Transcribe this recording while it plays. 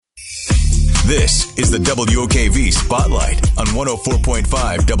This is the WOKV Spotlight on 104.5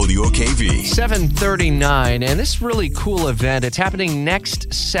 WOKV. 7:39, and this really cool event, it's happening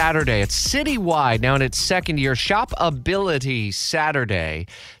next Saturday. It's citywide, now in its second year, Shopability Saturday.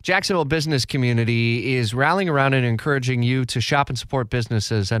 Jacksonville business community is rallying around and encouraging you to shop and support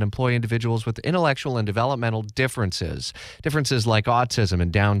businesses and employ individuals with intellectual and developmental differences like autism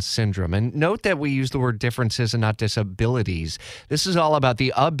and Down syndrome. And note that we use the word differences and not disabilities. This is all about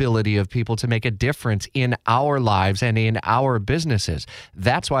the ability of people to make a difference in our lives and in our businesses.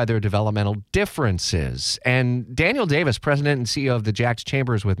 That's why they're developmental differences. And Daniel Davis, president and CEO of the Jax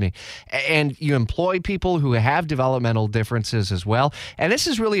Chamber, is with me. And you employ people who have developmental differences as well. And this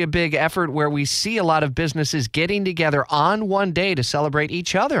is really a big effort where we see a lot of businesses getting together on one day to celebrate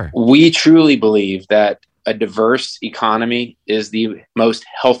each other. We truly believe that a diverse economy is the most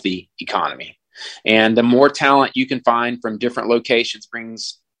healthy economy. And the more talent you can find from different locations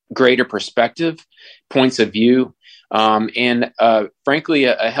brings greater perspective, points of view, and frankly,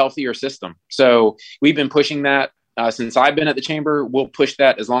 a healthier system. So we've been pushing that since I've been at the Chamber. We'll push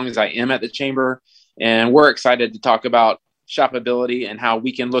that as long as I am at the Chamber. And we're excited to talk about shopability and how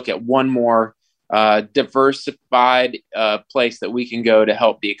we can look at one more diversified place that we can go to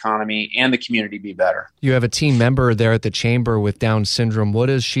help the economy and the community be better. You have a team member there at the Chamber with Down syndrome. What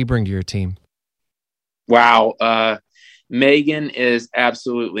does she bring to your team? Wow. Megan is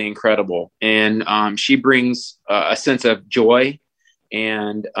absolutely incredible. And she brings a sense of joy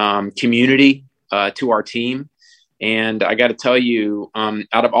and community to our team. And I got to tell you,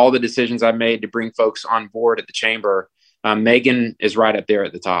 out of all the decisions I've made to bring folks on board at the Chamber, Megan is right up there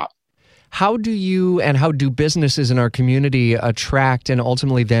at the top. How do you and how do businesses in our community attract and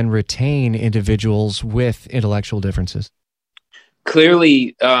ultimately then retain individuals with intellectual differences?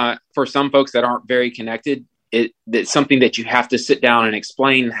 Clearly, for some folks that aren't very connected, it's something that you have to sit down and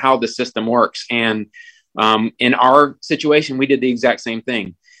explain how the system works. And in our situation, we did the exact same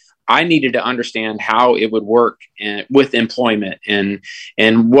thing. I needed to understand how it would work with employment and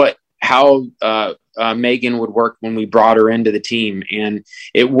how Megan would work when we brought her into the team. And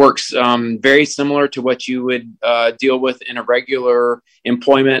it works very similar to what you would deal with in a regular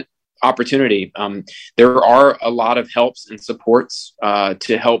employment opportunity. There are a lot of helps and supports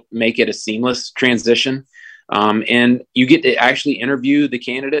to help make it a seamless transition. And you get to actually interview the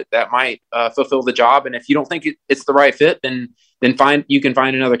candidate that might fulfill the job. And if you don't think it's the right fit, then you can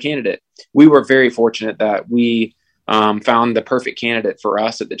find another candidate. We were very fortunate that we found the perfect candidate for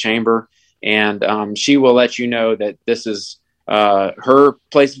us at the Chamber. And she will let you know that this is her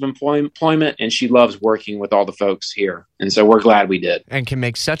place of employment, and she loves working with all the folks here. And so we're glad we did. And can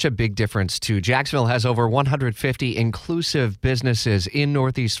make such a big difference, too. Jacksonville has over 150 inclusive businesses in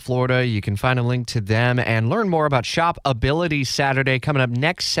Northeast Florida. You can find a link to them and learn more about Shopability Saturday coming up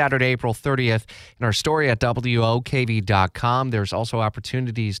next Saturday, April 30th, in our story at WOKV.com. There's also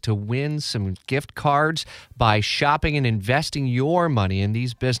opportunities to win some gift cards by shopping and investing your money in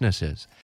these businesses.